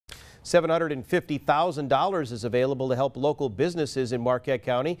$750,000 is available to help local businesses in Marquette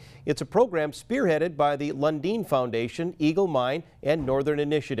County. It's a program spearheaded by the Lundeen Foundation, Eagle Mine, and Northern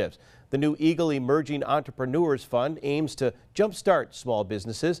Initiatives. The new Eagle Emerging Entrepreneurs Fund aims to jumpstart small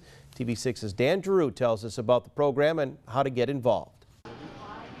businesses. TV6's Dan Giroux tells us about the program and how to get involved.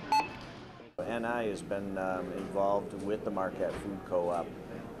 NI has been involved with the Marquette Food Co-op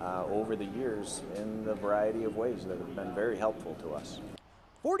over the years in a variety of ways that have been very helpful to us.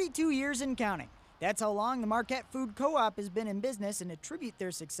 42 years and counting. That's how long the Marquette Food Co-op has been in business, and attribute their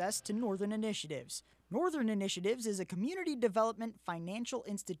success to Northern Initiatives. Northern Initiatives is a community development financial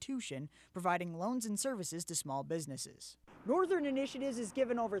institution providing loans and services to small businesses. Northern Initiatives has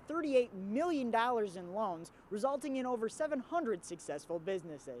given over $38 million in loans, resulting in over 700 successful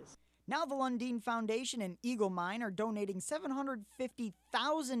businesses. Now the Lundeen Foundation and Eagle Mine are donating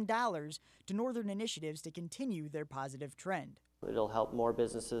 $750,000 to Northern Initiatives to continue their positive trend. It'll help more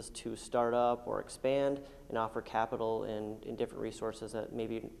businesses to start up or expand and offer capital in different resources that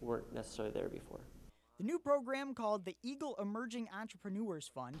maybe weren't necessarily there before. The new program, called the Eagle Emerging Entrepreneurs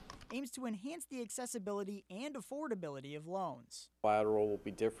Fund, aims to enhance the accessibility and affordability of loans. Collateral will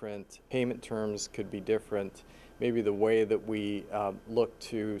be different, payment terms could be different, maybe the way that we look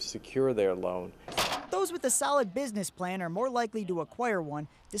to secure their loan. Those with a solid business plan are more likely to acquire one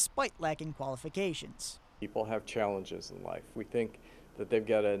despite lacking qualifications. People have challenges in life. We think that they've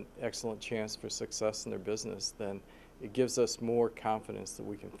got an excellent chance for success in their business, then it gives us more confidence that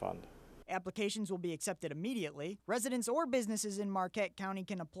we can fund. Applications will be accepted immediately. Residents or businesses in Marquette County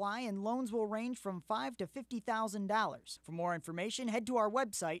can apply, and loans will range from $5,000 to $50,000. For more information, head to our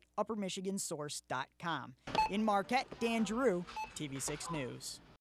website, uppermichigansource.com. In Marquette, Dan Giroux, TV6 News.